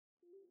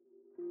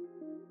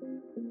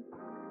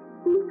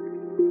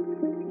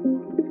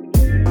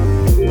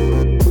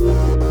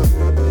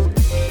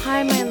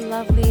Hi, my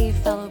lovely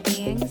fellow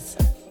beings.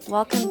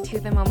 Welcome to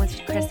the Moments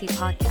with Christy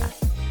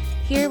podcast.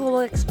 Here we will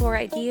explore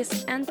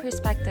ideas and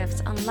perspectives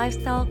on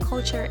lifestyle,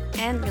 culture,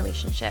 and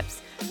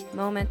relationships,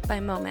 moment by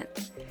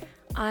moment.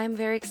 I'm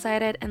very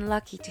excited and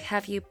lucky to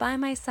have you by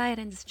my side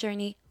in this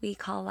journey we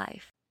call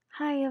life.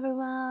 Hi,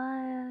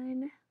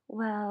 everyone.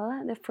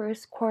 Well, the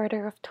first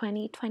quarter of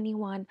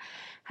 2021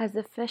 has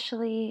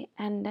officially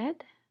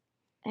ended,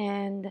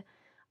 and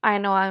I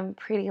know I'm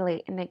pretty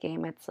late in the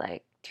game. It's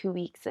like 2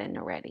 weeks in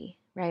already,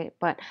 right?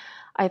 But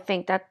I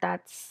think that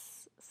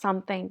that's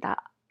something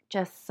that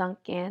just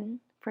sunk in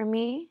for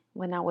me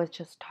when I was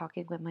just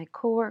talking with my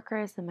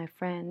coworkers and my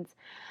friends,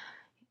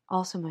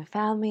 also my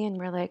family, and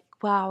we're like,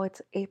 wow,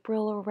 it's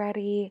April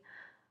already.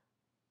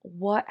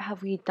 What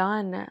have we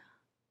done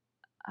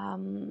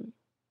um,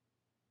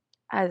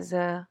 as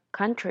a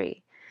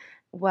country?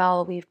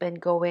 Well, we've been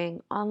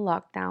going on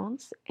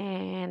lockdowns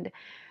and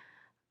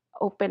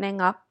opening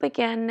up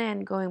again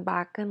and going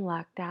back in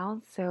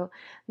lockdown. So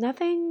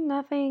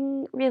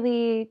nothing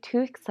really too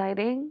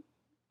exciting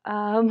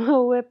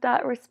with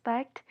that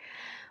respect.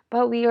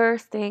 But we are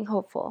staying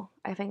hopeful.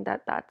 I think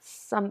that that's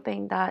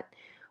something that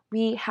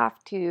we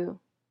have to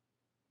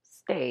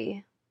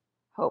stay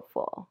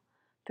hopeful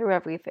through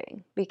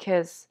everything,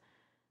 because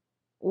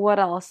what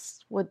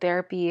else would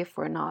there be if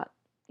we're not,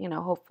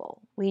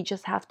 hopeful? We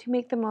just have to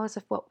make the most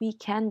of what we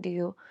can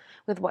do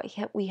with what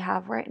we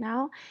have right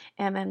now,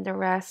 and then the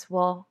rest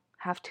will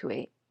have to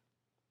wait,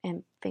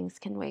 and things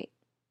can wait,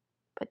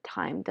 but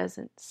time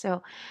doesn't.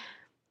 So,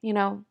 you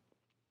know,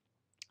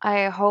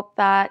 I hope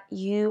that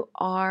you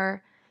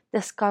are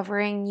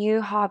discovering new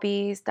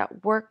hobbies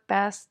that work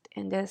best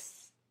in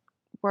this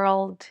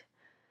world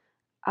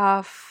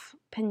of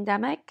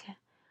pandemic,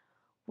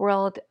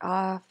 world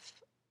of,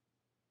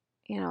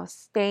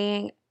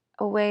 staying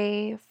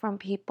away from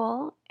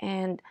people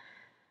and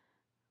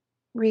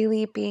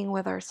really being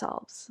with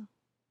ourselves.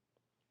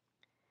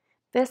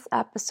 This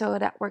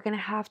episode that we're going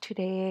to have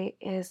today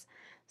is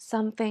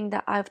something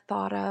that I've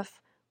thought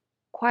of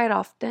quite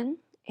often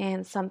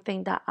and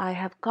something that I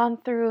have gone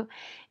through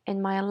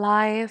in my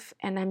life,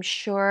 and I'm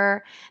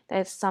sure that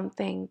it's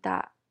something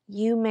that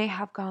you may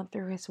have gone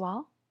through as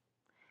well,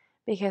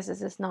 because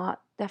this is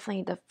not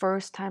definitely the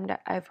first time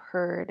that I've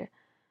heard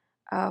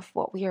of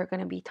what we are going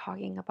to be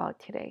talking about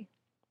today.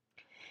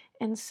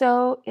 And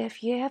so,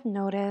 if you have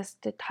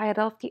noticed, the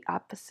title of the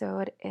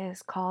episode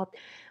is called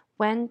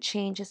When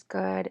Change is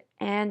Good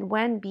and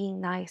When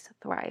Being Nice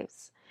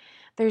Thrives.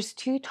 There's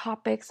two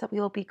topics that we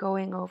will be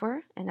going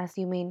over, and as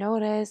you may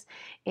notice,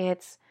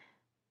 it's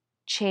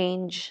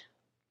change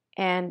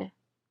and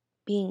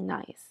being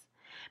nice,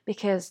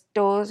 because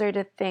those are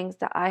the things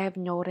that I have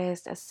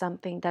noticed as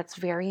something that's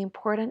very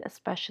important,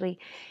 especially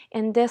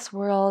in this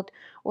world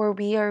where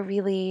we are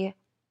really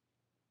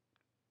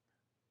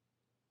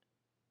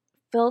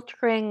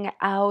filtering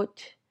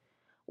out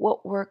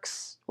what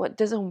works, what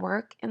doesn't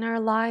work in our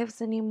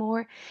lives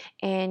anymore,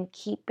 and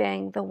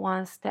keeping the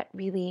ones that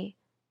really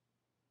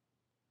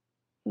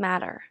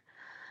matter.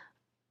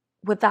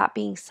 With that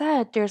being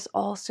said, there's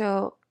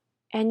also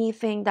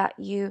anything that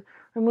you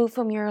remove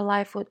from your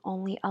life would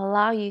only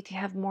allow you to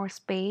have more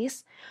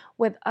space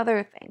with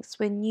other things,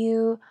 with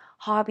new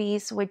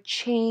hobbies, with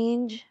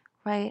change,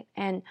 right?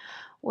 And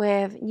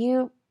with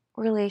new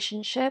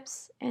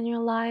relationships in your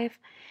life,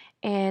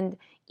 and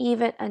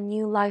even a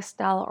new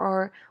lifestyle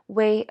or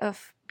way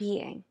of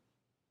being,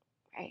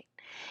 right?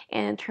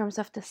 And in terms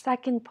of the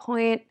second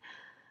point,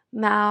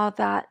 now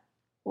that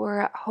we're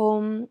at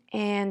home,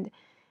 and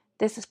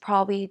this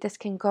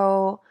can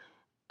go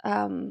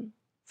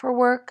for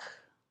work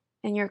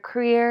in your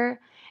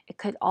career. It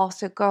could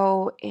also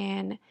go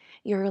in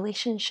your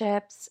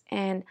relationships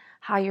and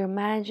how you're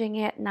managing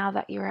it now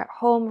that you're at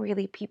home.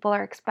 Really, people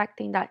are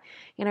expecting that,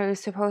 you're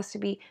supposed to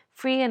be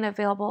free and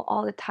available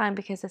all the time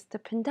because it's the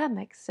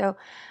pandemic. So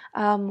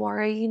why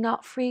are you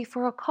not free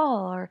for a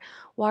call, or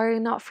why are you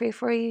not free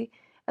for a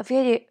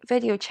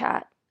video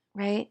chat,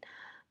 right?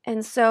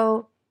 And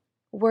so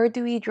where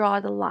do we draw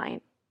the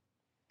line?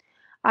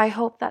 I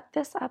hope that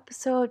this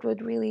episode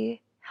would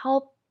really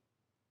help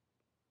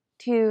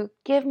to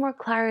give more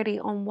clarity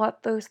on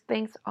what those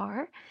things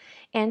are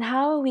and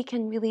how we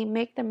can really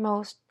make the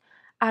most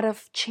out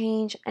of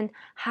change, and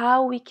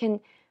how we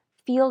can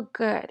feel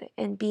good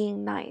in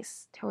being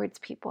nice towards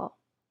people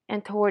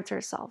and towards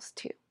ourselves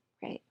too,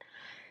 right?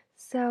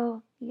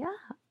 So, yeah,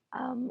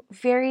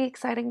 very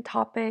exciting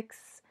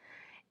topics.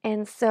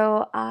 And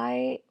so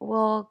I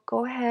will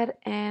go ahead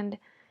and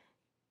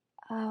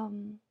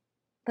um,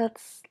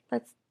 let's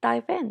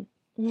dive in.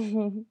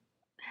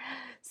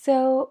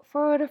 So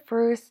for the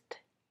first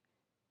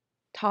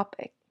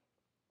topic,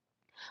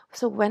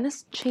 so when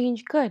is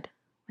change good,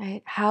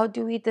 right? How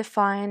do we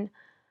define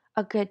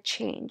a good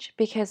change?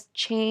 Because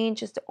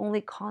change is the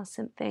only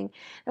constant thing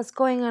that's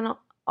going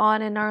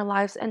on in our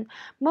lives, and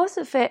most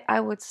of it, I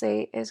would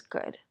say, is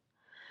good.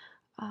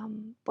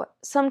 But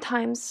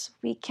sometimes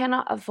we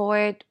cannot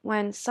avoid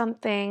when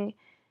something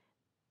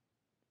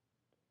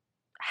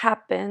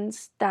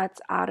happens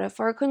that's out of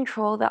our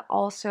control that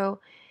also,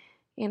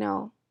 you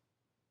know,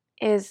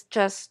 is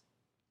just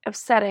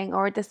upsetting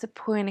or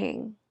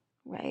disappointing,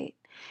 right?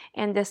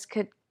 And this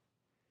could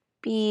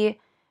be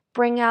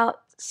bring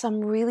out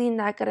some really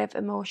negative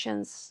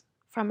emotions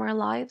from our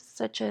lives,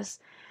 such as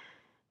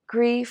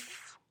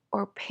grief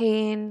or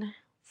pain,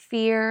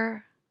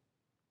 fear,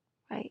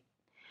 right?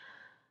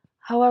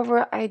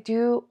 However, I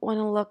do want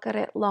to look at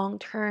it long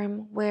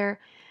term, where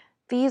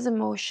these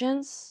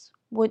emotions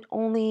would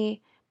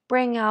only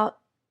bring out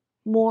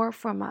more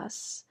from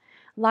us.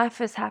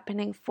 Life is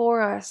happening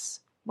for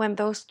us when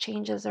those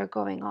changes are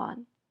going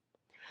on.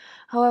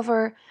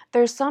 However,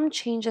 there's some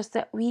changes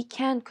that we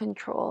can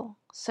control,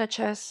 such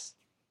as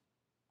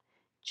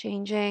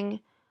changing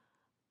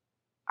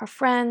our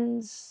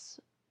friends,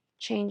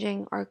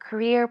 changing our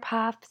career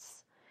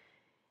paths,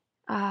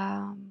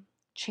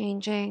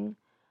 changing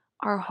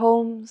our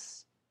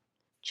homes,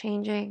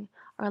 changing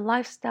our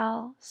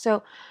lifestyle.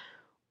 So,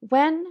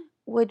 when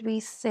would we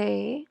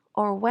say,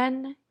 or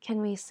when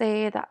can we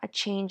say that a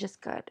change is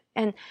good?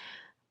 And,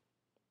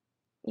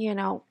 you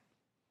know,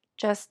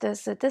 just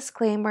as a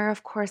disclaimer,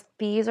 of course,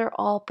 these are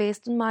all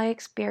based on my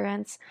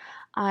experience.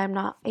 I'm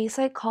not a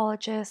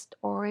psychologist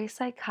or a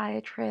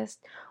psychiatrist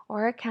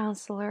or a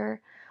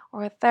counselor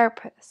or a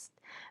therapist.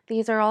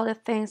 These are all the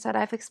things that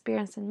I've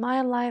experienced in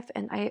my life,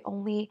 and I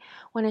only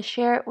want to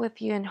share it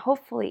with you, and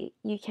hopefully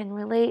you can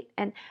relate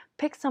and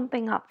pick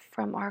something up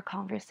from our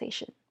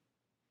conversation.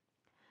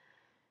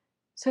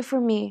 So,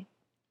 for me,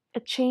 a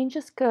change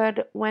is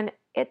good when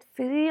it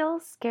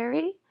feels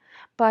scary,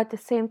 but at the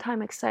same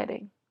time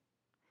exciting.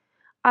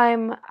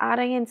 I'm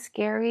adding in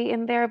scary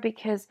in there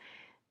because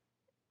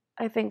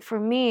I think for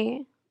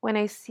me, when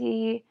I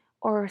see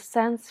or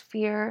sense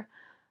fear,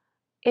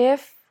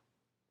 if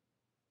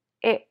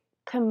it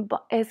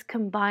is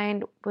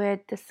combined with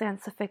the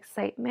sense of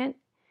excitement,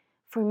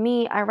 for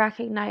me, I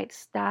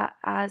recognize that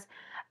as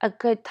a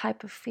good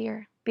type of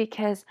fear,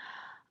 because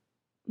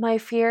my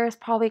fear is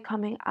probably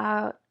coming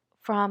out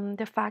from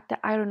the fact that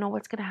I don't know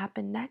what's going to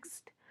happen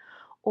next.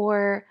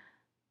 Or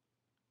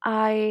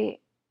I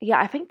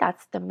think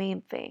that's the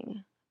main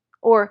thing.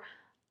 Or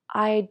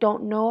I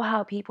don't know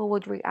how people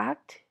would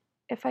react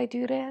if I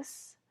do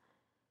this,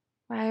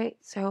 right?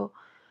 So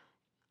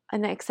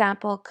an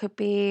example could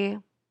be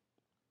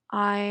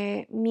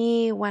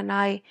when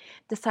I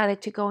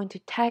decided to go into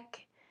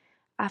tech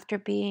after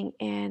being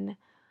in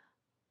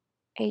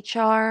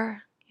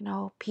HR,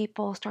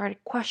 people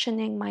started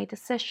questioning my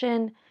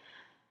decision,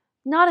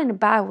 not in a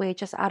bad way,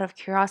 just out of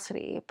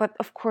curiosity. But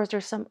of course,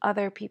 there's some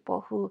other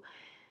people who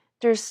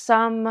there's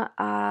some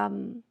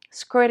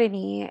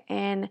scrutiny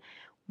in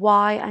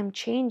why I'm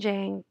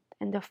changing,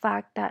 and the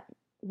fact that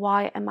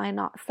why am I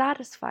not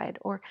satisfied,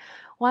 or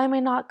why am I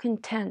not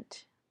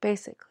content,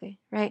 basically,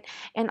 right?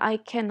 And I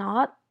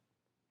cannot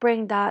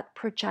bring that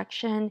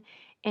projection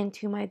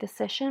into my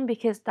decision,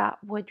 because that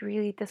would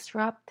really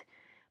disrupt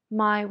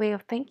my way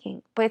of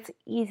thinking. But it's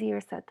easier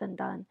said than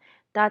done,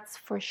 that's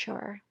for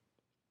sure.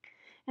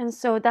 And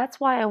so that's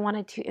why I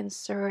wanted to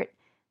insert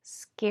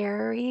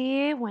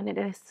scary when it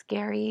is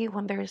scary,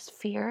 when there's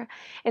fear.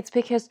 It's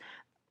because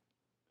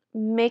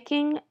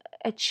making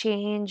a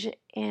change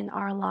in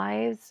our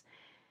lives,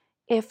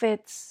 if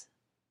it's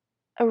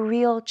a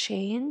real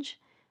change,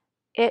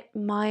 it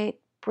might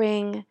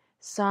bring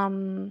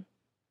some,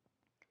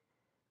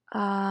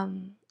 I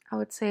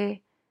would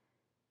say,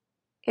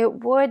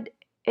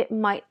 it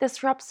might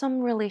disrupt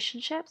some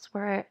relationships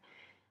where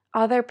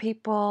other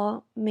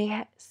people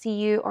may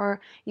see you, or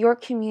your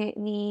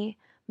community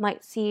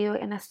might see you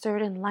in a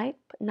certain light.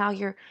 But now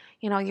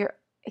you're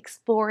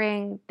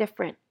exploring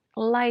different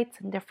lights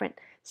and different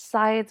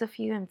sides of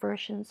you and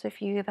versions of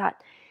you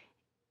that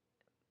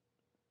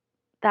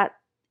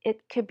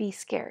it could be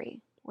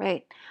scary,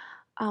 right?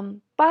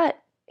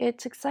 But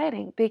it's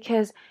exciting,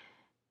 because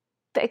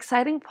the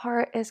exciting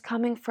part is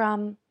coming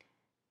from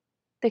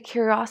the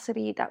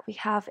curiosity that we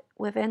have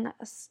within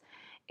us.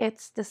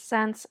 It's the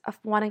sense of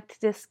wanting to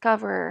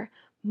discover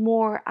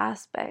more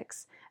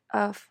aspects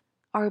of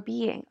our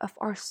being, of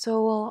our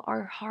soul,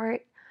 our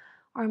heart,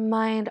 our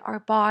mind, our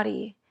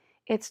body.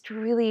 It's to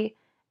really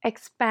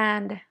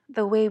expand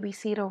the way we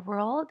see the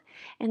world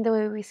and the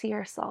way we see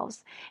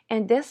ourselves.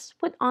 And this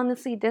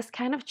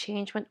kind of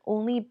change would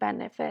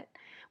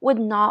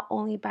not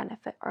only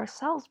benefit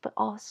ourselves, but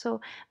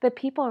also the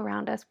people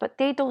around us. But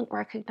they don't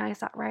recognize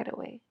that right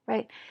away,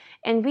 right?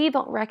 And we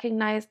don't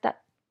recognize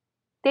that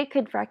they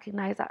could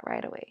recognize that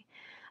right away,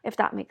 if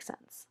that makes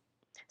sense.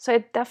 So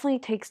it definitely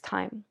takes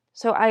time.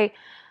 So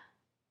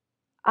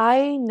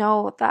I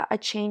know that a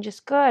change is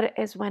good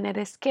is when it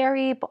is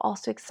scary but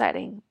also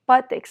exciting.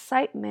 But the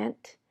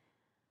excitement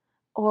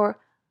or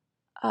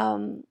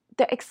the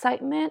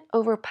excitement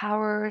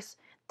overpowers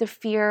the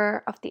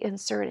fear of the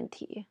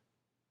uncertainty,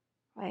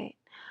 right?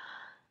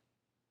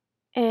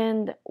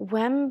 And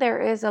when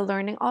there is a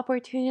learning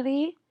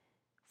opportunity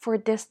for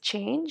this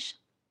change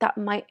that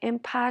might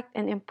impact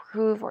and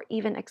improve or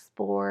even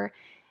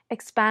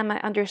expand my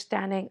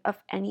understanding of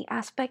any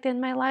aspect in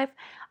my life,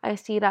 I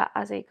see that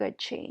as a good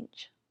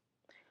change.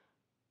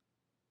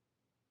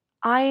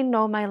 I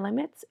know my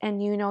limits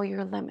and you know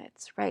your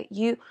limits, right?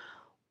 You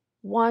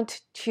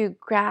want to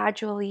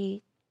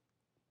gradually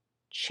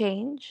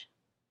change,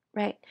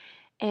 right?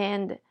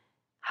 And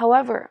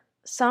however,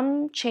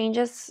 some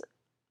changes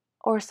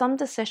or some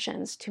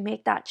decisions to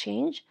make that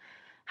change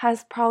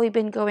has probably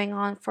been going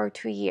on for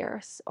 2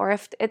 years, or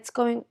if it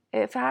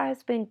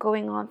has been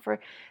going on for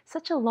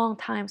such a long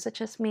time,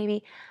 such as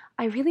maybe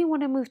I really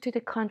want to move to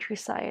the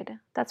countryside.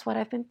 That's what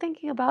I've been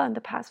thinking about in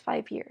the past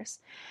 5 years.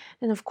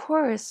 And of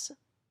course,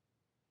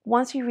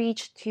 once you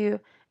reach to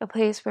a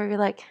place where you're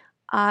like,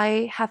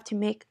 I have to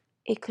make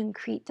a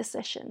concrete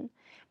decision,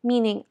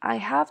 meaning I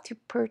have to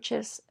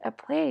purchase a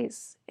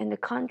place in the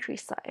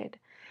countryside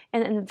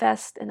and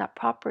invest in that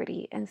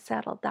property and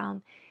settle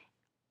down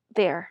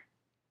there,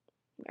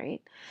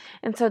 right?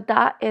 And so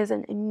that is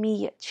an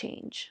immediate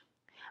change.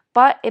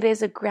 But it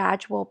is a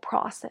gradual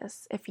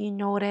process. If you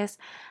notice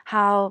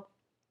how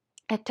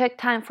it took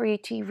time for you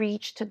to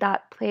reach to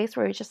that place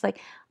where you're just like,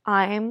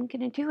 I'm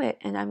going to do it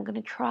and I'm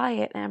going to try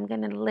it and I'm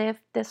going to live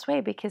this way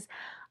because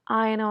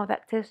I know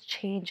that this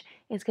change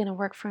is going to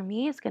work for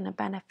me. It's going to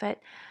benefit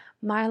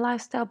my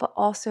lifestyle, but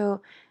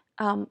also,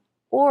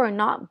 or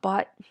not,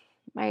 but,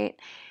 right?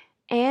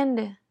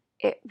 And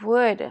it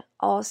would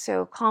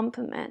also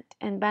complement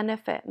and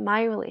benefit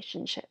my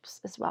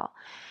relationships as well.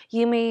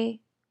 You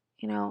may,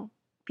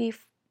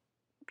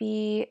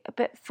 be a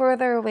bit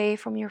further away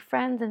from your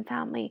friends and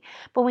family,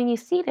 but when you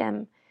see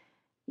them,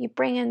 you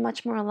bring in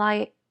much more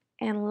light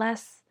and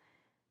less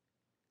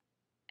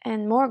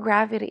and more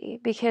gravity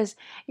because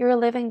you're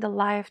living the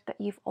life that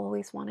you've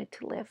always wanted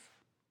to live,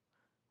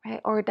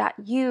 right? Or that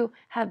you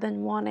have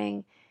been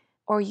wanting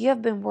or you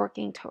have been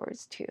working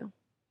towards too.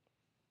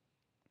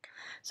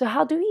 So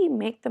how do we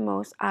make the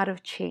most out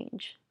of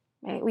change?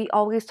 Right? We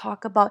always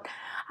talk about,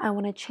 I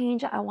want to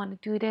change, I want to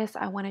do this,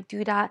 I want to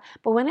do that.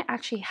 But when it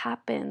actually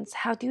happens,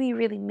 how do we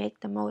really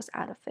make the most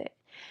out of it?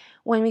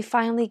 When we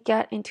finally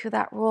get into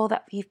that role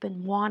that we've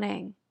been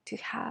wanting to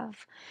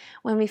have,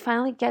 when we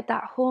finally get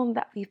that home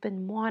that we've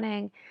been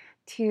wanting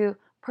to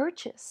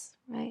purchase,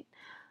 right?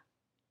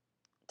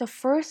 The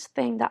first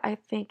thing that I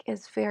think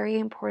is very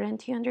important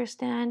to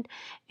understand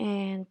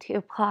and to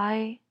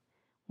apply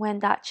when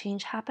that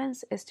change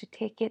happens is to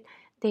take it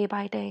day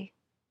by day.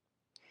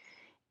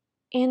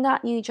 In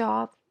that new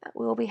job that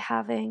we'll be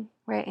having,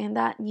 right, in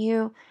that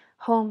new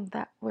home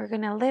that we're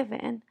going to live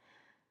in,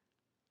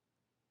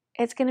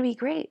 it's going to be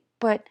great.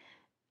 But,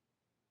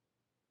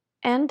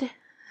 and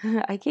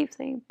I keep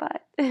saying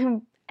but,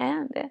 and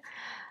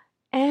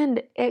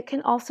it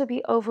can also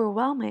be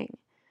overwhelming.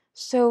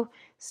 So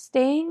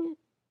staying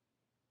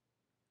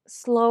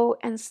slow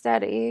and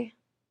steady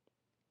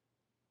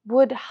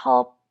would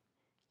help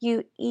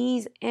you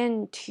ease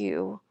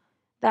into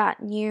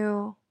that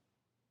new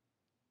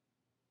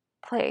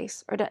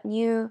place or that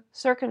new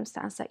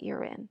circumstance that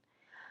you're in.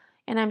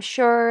 And I'm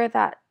sure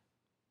that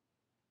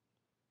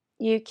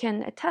you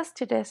can attest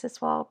to this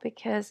as well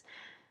because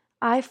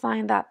I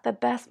find that the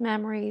best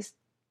memories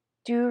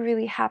do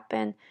really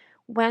happen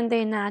when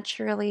they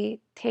naturally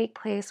take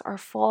place or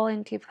fall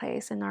into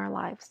place in our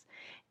lives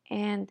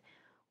and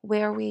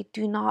where we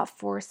do not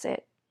force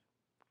it,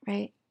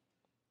 right?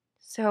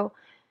 So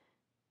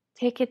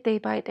take it day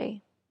by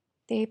day,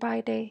 day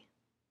by day.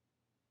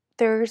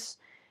 There's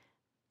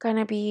going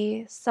to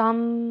be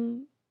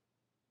some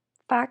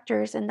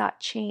factors in that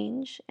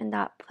change, in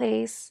that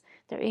place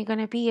that you're going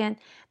to be in,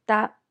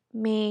 that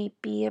may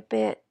be a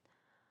bit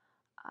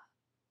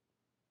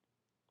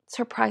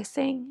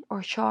surprising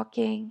or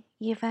shocking,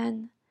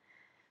 even.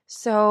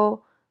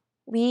 So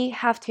we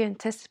have to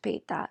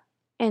anticipate that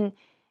and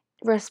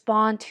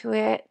respond to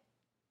it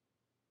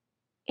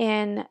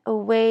in a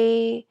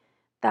way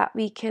that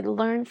we could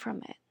learn from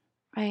it,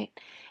 right?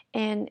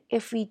 And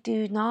if we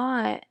do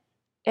not,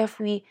 if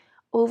we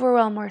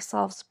overwhelm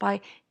ourselves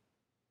by,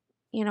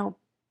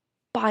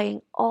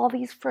 buying all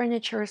these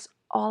furnitures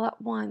all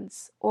at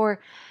once or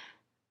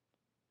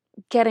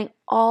getting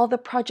all the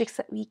projects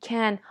that we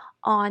can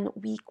on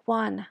week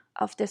 1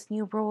 of this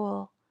new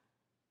role,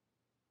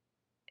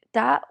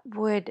 that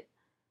would,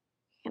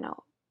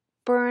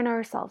 burn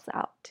ourselves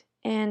out.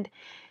 And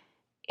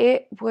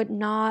it would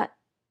not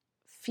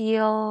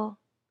feel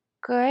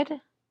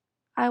good.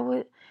 I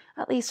would,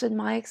 at least in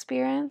my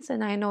experience,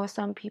 and I know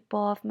some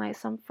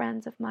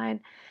friends of mine,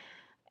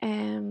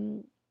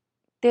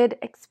 did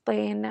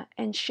explain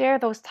and share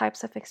those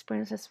types of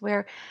experiences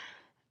where,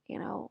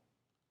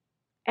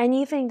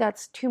 anything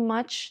that's too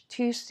much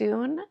too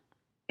soon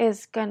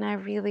is gonna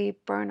really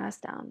burn us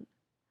down.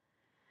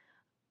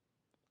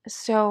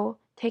 So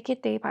take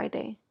it day by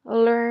day.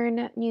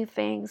 Learn new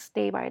things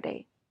day by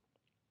day.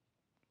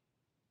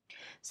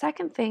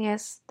 Second thing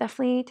is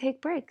definitely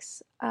take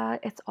breaks.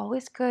 It's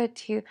always good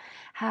to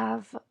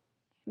have,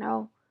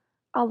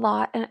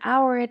 an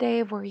hour a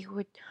day where you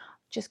would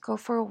just go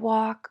for a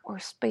walk or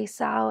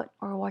space out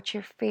or watch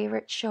your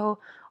favorite show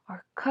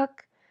or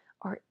cook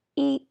or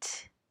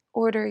eat.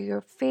 Order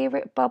your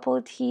favorite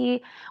bubble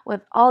tea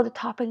with all the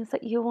toppings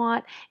that you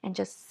want and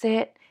just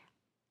sit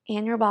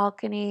in your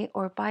balcony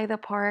or by the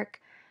park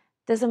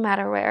doesn't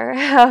matter where,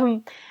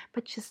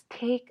 but just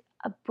take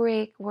a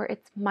break where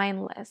it's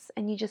mindless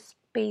and you just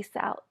space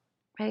out,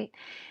 right?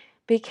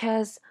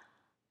 Because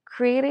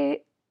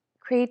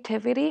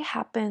creativity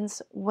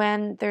happens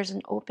when there's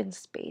an open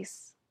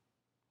space.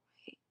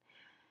 Right?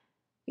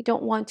 We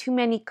don't want too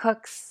many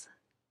cooks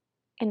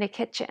in the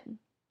kitchen.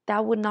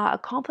 That would not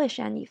accomplish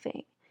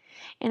anything.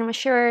 And I'm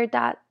sure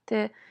that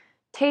the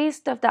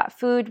taste of that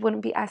food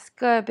wouldn't be as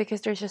good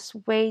because there's just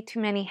way too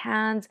many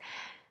hands,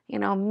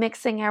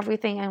 mixing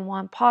everything in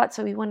one pot.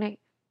 So we want to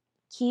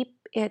keep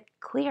it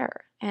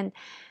clear. And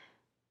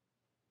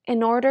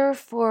in order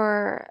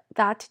for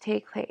that to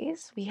take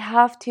place, we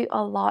have to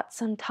allot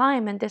some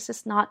time. And this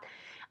is not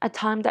a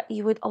time that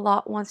you would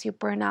allot once you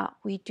burn out.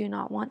 We do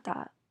not want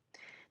that.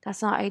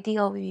 That's not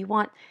ideal. We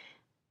want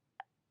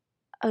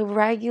a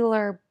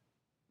regular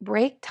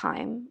break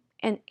time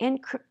in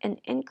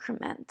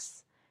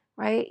increments,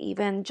 right?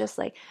 Even just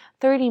like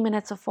 30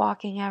 minutes of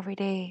walking every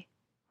day,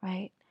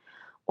 right?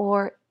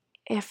 Or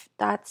if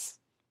that's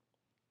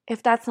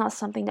not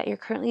something that you're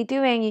currently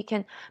doing, you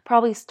can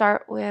probably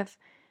start with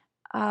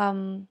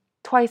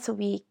twice a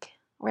week,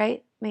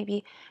 right?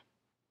 Maybe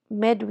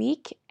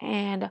midweek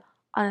and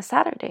on a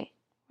Saturday,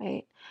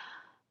 right?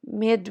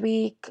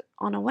 Midweek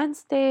on a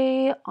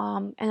Wednesday,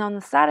 and on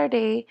a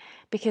Saturday,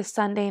 because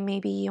Sunday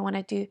maybe you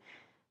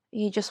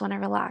just want to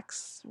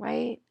relax,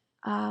 right?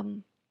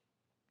 And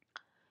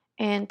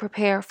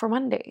prepare for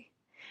Monday.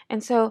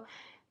 And so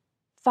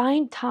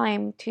find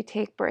time to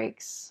take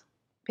breaks,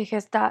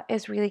 because that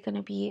is really going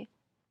to be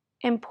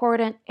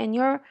important in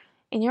your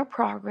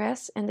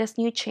progress and this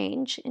new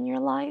change in your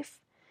life.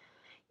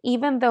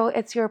 Even though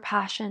it's your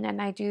passion,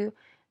 and I do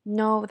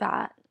know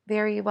that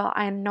very well.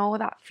 I know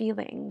that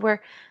feeling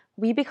where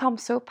we become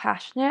so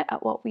passionate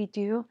at what we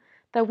do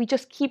that we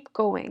just keep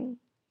going.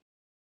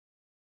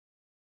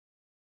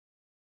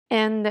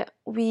 And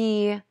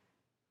we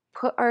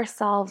put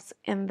ourselves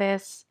in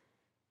this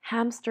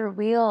hamster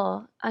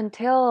wheel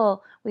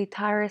until we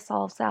tire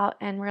ourselves out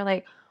and we're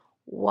like,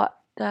 what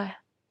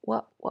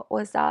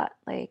was that?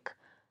 Like,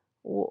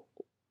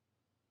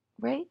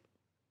 right?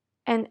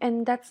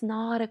 And that's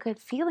not a good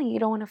feeling. You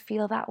don't want to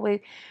feel that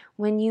way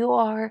when you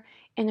are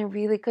in a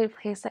really good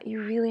place that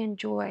you really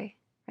enjoy,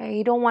 right?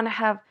 You don't want to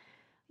have,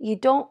 you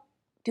don't,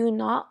 do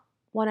not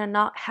want to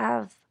not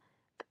have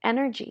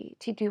energy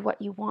to do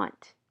what you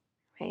want,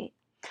 right?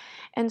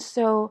 And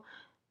so,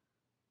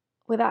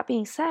 with that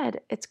being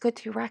said, it's good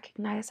to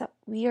recognize that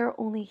we are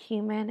only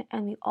human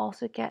and we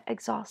also get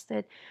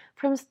exhausted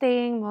from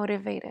staying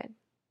motivated.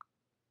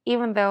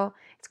 Even though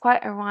it's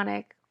quite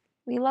ironic,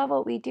 we love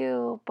what we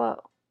do,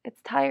 but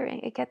it's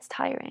tiring. It gets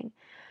tiring.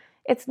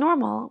 It's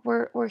normal.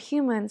 We're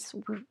humans.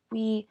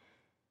 We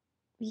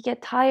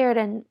get tired,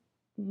 and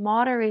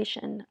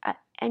moderation at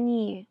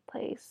any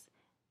place,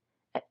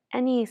 at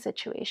any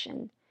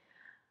situation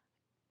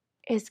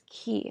is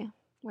key,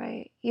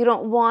 right? You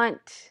don't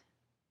want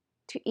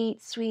to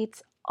eat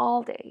sweets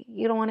all day.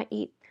 You don't want to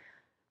eat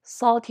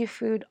salty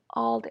food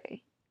all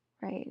day,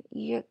 right?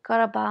 You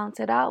gotta balance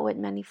it out with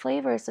many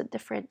flavors of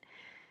different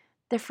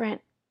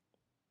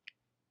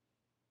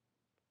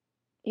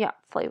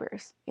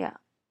flavors,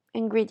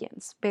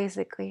 ingredients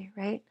basically,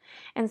 right?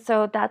 And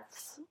so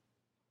that's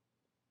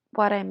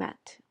what I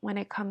meant when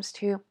it comes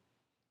to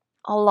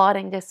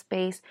allotting this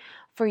space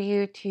for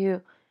you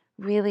to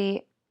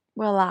really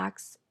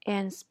relax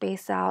and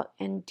space out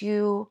and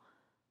do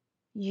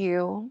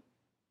you.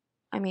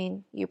 I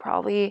mean, you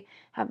probably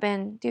have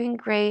been doing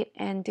great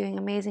and doing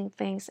amazing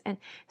things and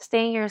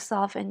staying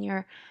yourself in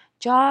your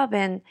job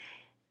and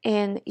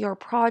in your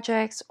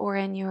projects or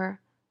in your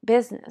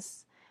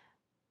business.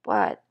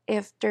 But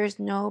if there's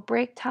no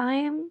break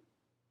time,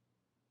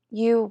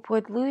 you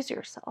would lose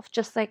yourself,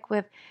 just like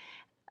with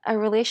a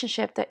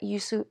relationship that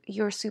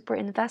you're super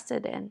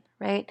invested in,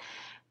 right?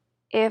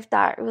 If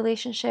that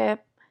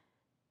relationship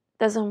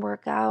doesn't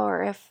work out,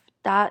 or if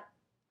that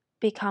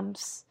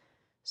becomes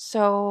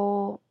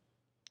so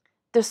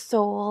the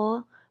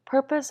sole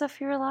purpose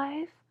of your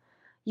life,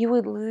 you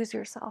would lose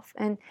yourself.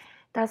 And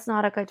that's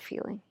not a good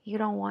feeling. You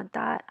don't want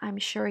that. I'm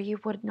sure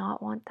you would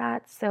not want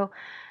that. So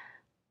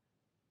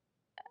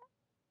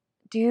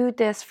do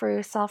this for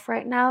yourself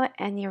right now,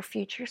 and your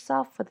future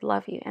self would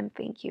love you and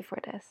thank you for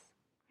this,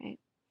 right?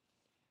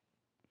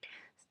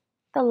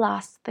 The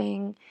last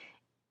thing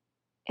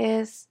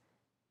is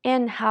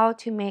in how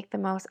to make the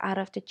most out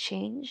of the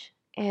change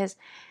is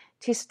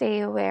to stay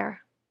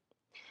aware.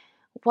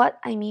 What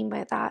I mean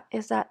by that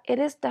is that it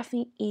is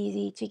definitely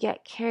easy to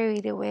get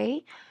carried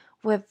away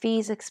with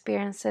these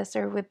experiences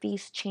or with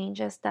these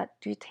changes that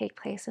do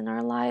take place in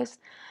our lives.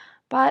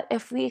 But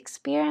if we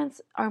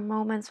experience our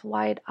moments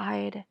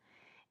wide-eyed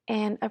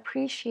and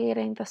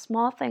appreciating the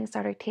small things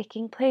that are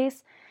taking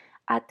place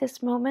at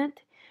this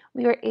moment,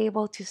 we are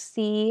able to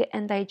see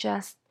and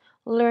digest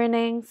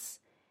learnings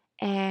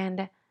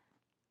and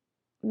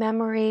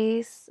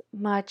memories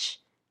much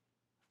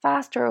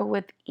faster or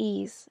with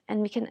ease,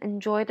 and we can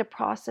enjoy the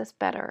process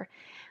better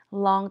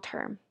long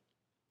term,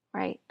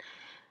 right?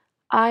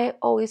 I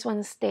always want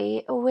to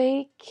stay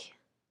awake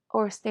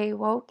or stay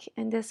woke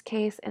in this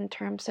case, in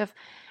terms of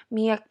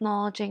me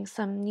acknowledging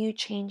some new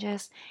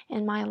changes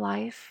in my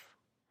life.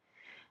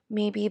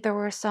 Maybe there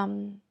were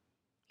some,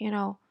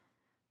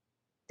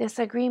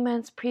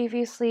 disagreements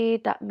previously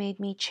that made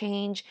me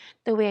change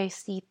the way I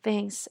see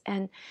things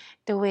and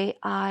the way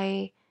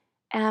I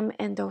am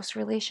in those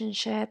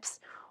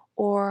relationships,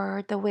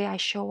 or the way I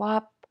show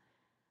up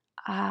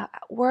at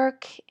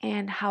work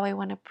and how I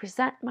want to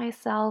present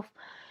myself,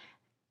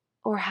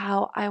 or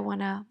how I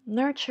want to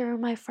nurture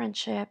my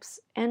friendships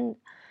and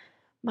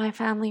my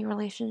family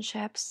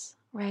relationships,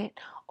 right?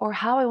 Or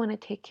how I want to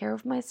take care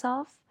of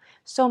myself.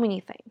 So many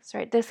things,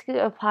 right? This could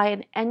apply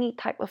in any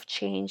type of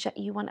change that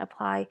you want to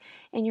apply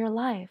in your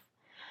life.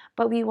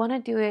 But we want to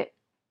do it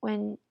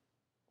when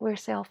we're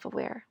self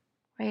aware,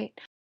 right?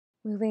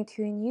 Moving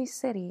to a new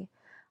city,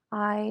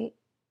 I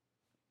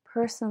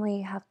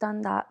personally have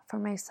done that for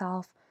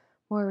myself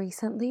more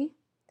recently.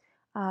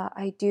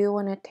 I do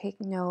want to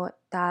take note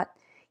that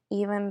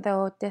even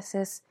though this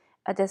is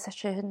a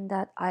decision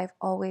that I've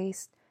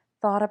always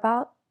thought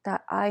about,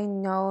 that I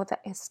know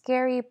that is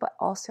scary but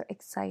also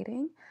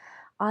exciting,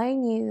 I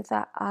knew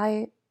that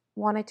I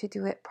wanted to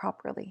do it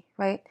properly,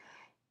 right?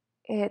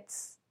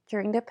 It's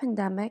during the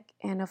pandemic,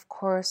 and of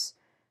course,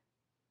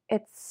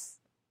 it's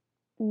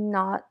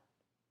not,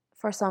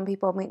 for some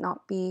people, it might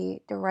not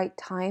be the right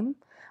time,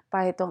 but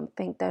I don't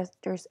think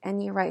there's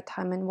any right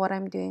time. And what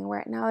I'm doing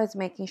right now is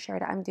making sure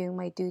that I'm doing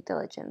my due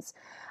diligence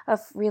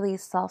of really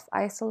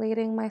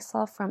self-isolating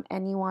myself from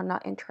anyone,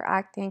 not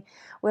interacting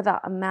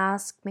without a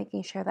mask,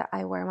 making sure that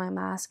I wear my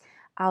mask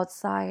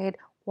outside,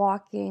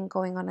 walking,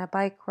 going on a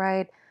bike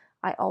ride.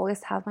 I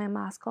always have my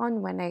mask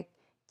on. When I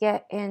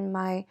get in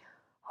my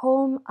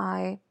home,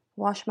 I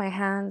wash my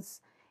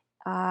hands,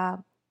 uh,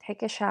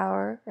 take a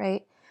shower,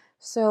 right?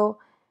 So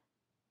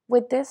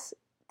with this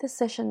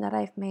decision that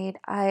I've made,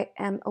 I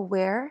am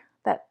aware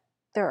that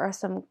there are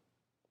some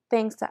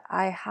things that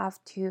I have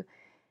to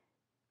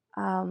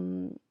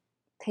um,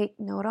 take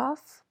note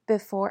of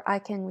before I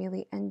can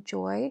really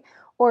enjoy,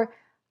 or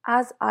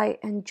as I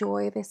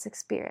enjoy this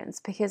experience,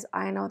 because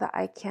I know that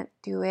I can't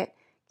do it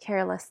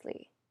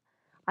carelessly.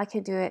 I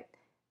can do it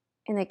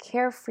in a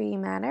carefree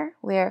manner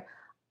where,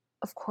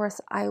 of course,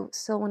 I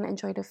still want to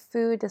enjoy the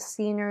food, the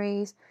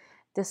sceneries,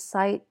 the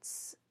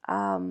sights,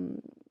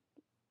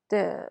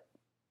 the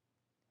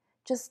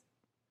just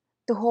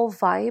the whole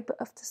vibe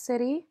of the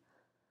city.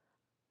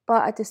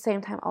 But at the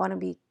same time, I want to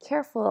be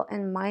careful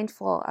and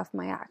mindful of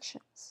my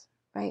actions,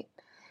 right?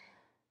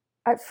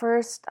 At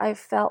first, I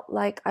felt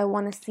like I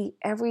want to see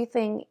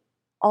everything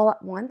all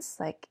at once.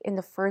 Like in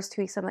the first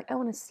 2 weeks, I'm like, I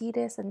want to see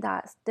this and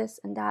that, this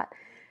and that.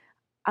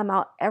 I'm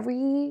out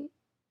every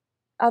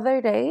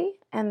other day.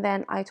 And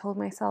then I told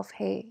myself,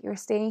 hey, you're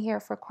staying here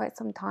for quite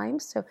some time.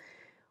 So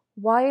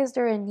why is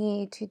there a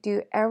need to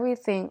do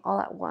everything all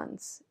at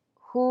once?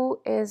 Who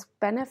is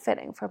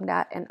benefiting from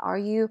that? And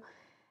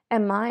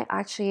am I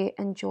actually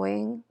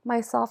enjoying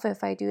myself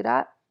if I do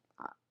that?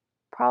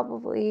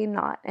 Probably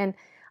not. And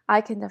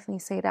I can definitely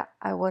say that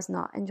I was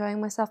not enjoying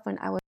myself when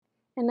I was.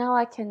 And now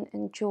I can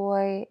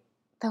enjoy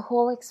the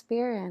whole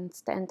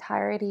experience, the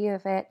entirety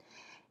of it,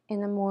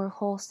 in a more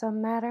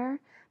wholesome manner,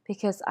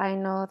 because I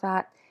know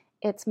that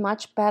it's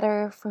much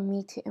better for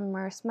me to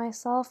immerse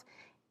myself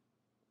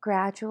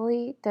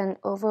gradually than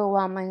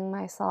overwhelming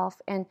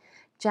myself and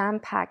jam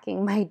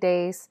packing my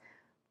days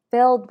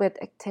filled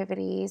with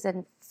activities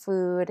and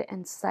food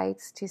and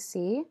sights to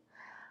see.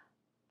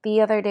 The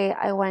other day,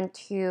 I went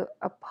to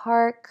a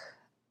park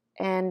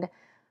and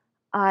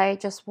I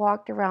just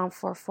walked around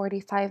for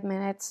 45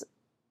 minutes,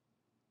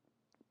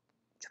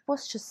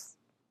 was just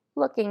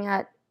looking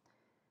at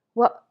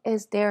what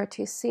is there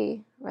to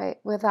see, right?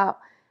 Without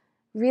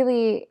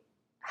really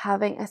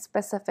having a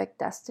specific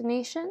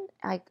destination.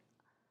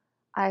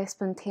 I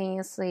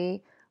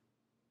spontaneously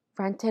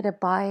rented a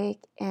bike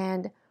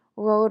and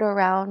rode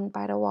around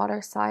by the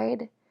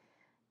waterside.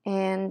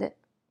 And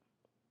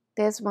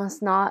this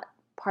was not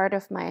part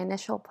of my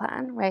initial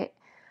plan, right?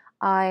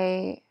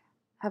 I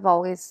have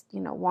always,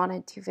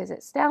 wanted to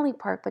visit Stanley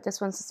Park, but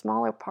this one's a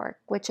smaller park,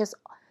 which is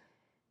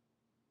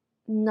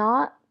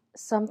not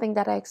something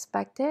that I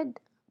expected,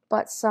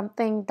 but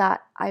something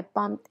that I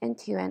bumped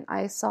into and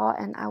I saw,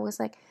 and I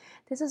was like,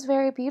 this is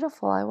very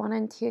beautiful. I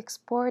wanted to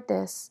explore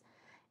this.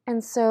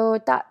 And so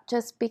that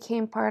just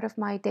became part of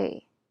my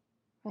day,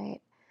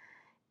 right?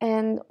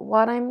 And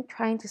what I'm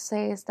trying to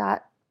say is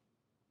that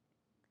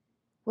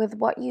with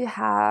what you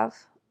have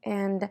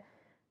and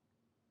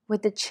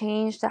with the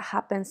change that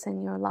happens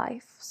in your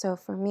life. So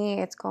for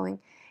me, it's going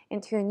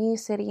into a new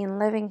city and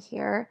living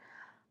here.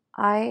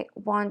 I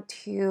want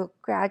to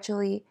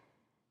gradually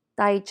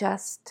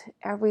digest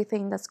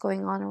everything that's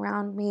going on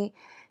around me,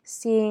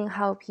 seeing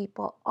how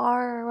people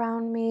are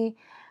around me,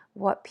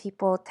 what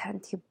people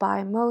tend to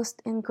buy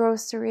most in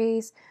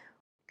groceries.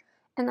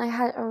 And I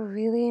had a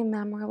really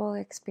memorable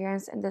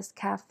experience in this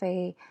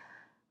cafe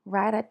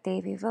right at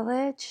Davie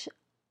Village.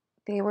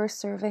 They were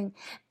serving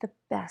the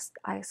best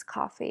iced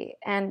coffee.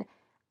 And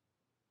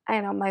I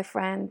know my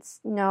friends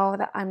know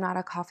that I'm not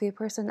a coffee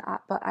person,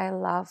 but I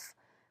love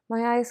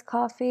my iced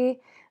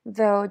coffee,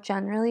 though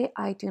generally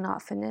I do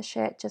not finish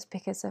it just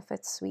because of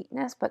its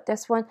sweetness. But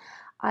this one,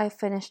 I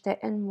finished it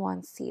in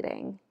one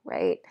sitting,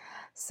 right?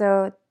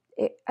 So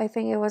I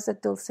think it was a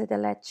dulce de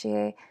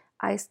leche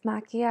iced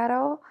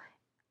macchiato.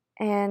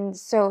 And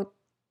so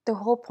the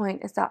whole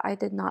point is that I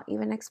did not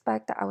even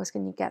expect that I was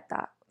going to get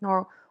that,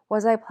 nor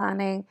was I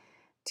planning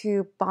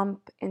to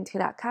bump into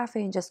that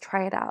cafe and just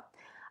try it out.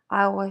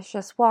 I was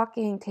just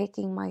walking,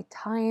 taking my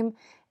time,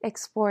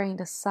 exploring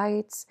the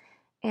sites,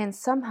 and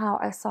somehow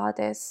I saw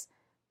this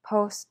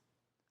post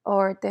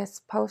or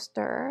this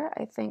poster,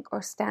 I think,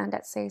 or stand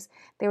that says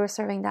they were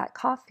serving that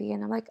coffee.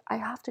 And I'm like, I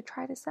have to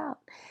try this out.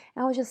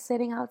 And I was just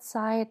sitting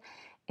outside,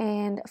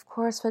 and of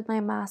course, with my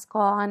mask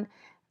on.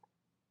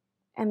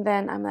 And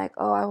then I'm like,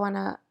 oh, I want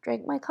to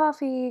drink my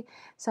coffee.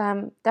 So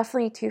I'm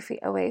definitely 2 feet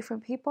away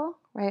from people,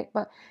 right?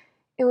 But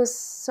it was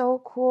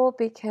so cool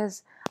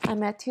because I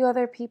met 2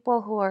 other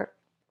people who are,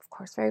 of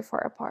course, very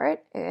far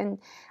apart. And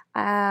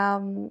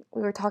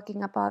we were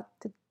talking about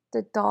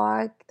the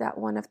dog that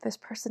one of this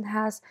person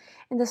has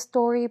and the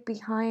story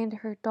behind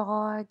her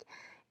dog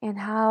and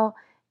how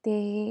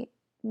they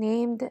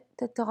named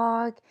the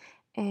dog.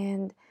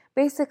 And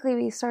basically,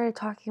 we started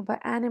talking about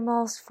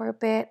animals for a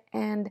bit,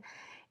 and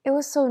it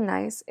was so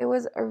nice. It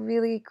was a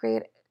really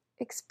great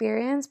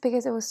experience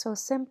because it was so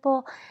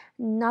simple,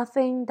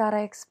 nothing that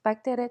I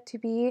expected it to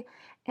be,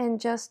 and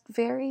just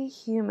very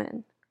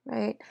human,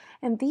 right?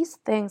 And these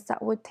things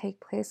that would take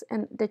place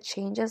and the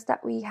changes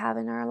that we have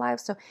in our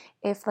lives. So,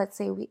 if let's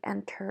say we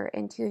enter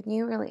into a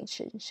new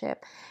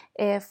relationship,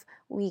 if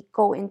we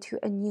go into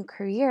a new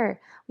career,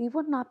 we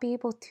would not be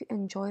able to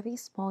enjoy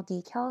these small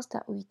details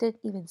that we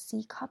didn't even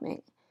see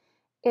coming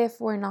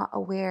if we're not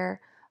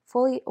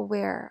fully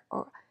aware,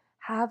 or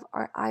have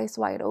our eyes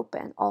wide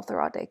open all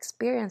throughout the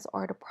experience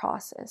or the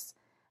process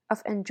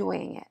of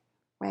enjoying it,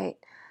 right?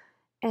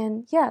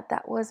 And yeah,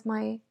 that was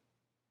my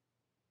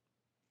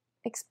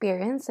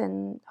experience,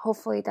 and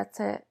hopefully that's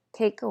a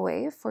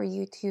takeaway for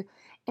you to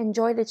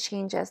enjoy the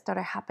changes that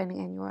are happening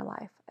in your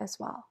life as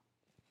well.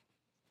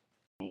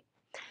 Right?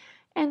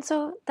 And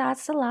so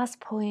that's the last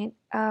point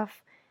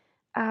of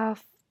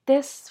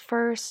this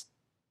first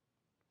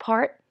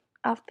part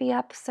of the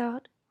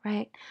episode,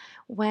 right?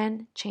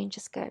 When change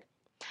is good.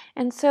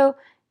 And so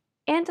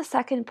in the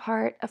second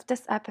part of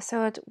this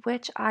episode,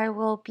 which I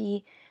will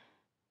be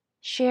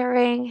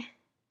sharing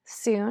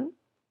soon,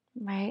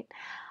 right?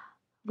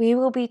 We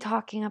will be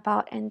talking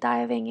about and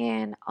diving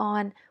in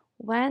on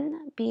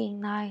when being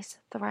nice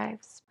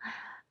thrives.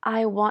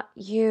 I want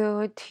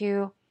you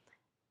to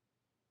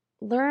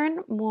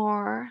learn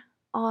more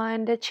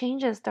on the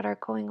changes that are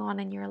going on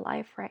in your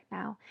life right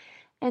now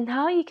and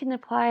how you can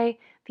apply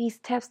these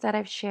tips that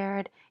I've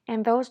shared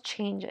and those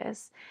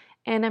changes.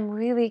 And I'm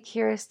really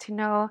curious to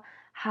know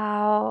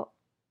how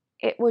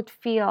it would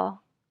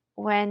feel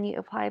when you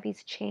apply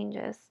these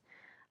changes,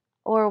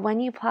 or when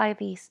you apply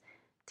these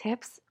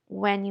tips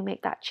when you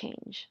make that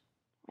change,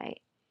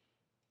 right?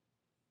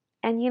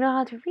 And you know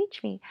how to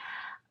reach me.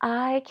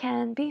 I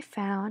can be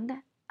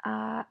found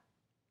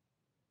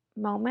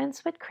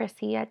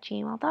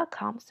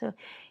momentswithchrissy@gmail.com, so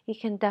you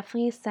can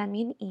definitely send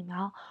me an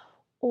email,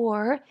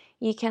 or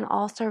you can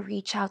also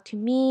reach out to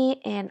me,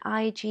 and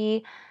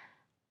IG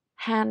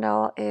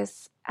handle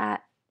is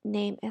at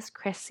name is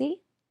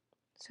Chrissy.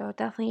 So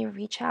definitely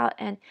reach out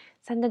and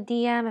send a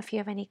DM if you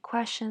have any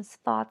questions,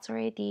 thoughts, or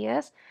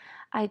ideas.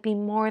 I'd be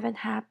more than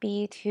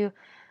happy to,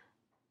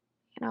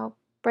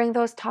 bring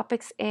those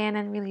topics in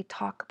and really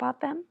talk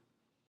about them.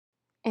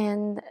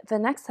 In the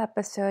next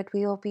episode,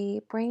 we will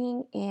be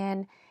bringing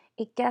in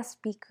a guest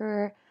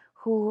speaker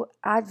who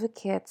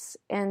advocates,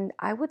 and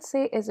I would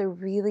say is a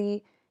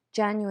really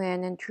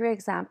genuine and true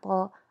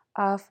example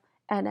of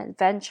an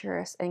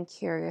adventurous and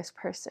curious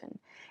person.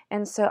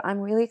 And so I'm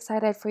really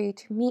excited for you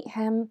to meet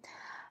him.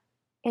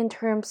 In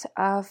terms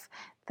of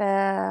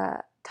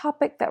the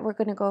topic that we're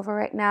going to go over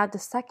right now, the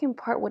second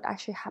part would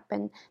actually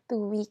happen the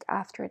week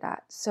after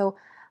that. So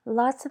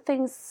lots of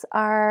things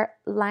are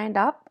lined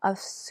up of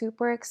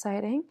super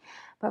exciting.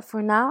 But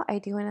for now, I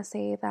do want to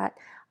say that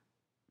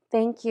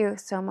thank you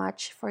so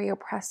much for your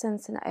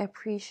presence, and I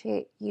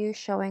appreciate you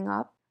showing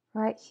up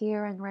right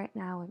here and right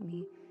now with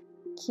me.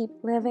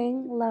 Keep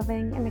living,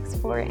 loving, and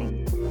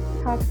exploring.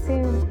 Talk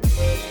soon.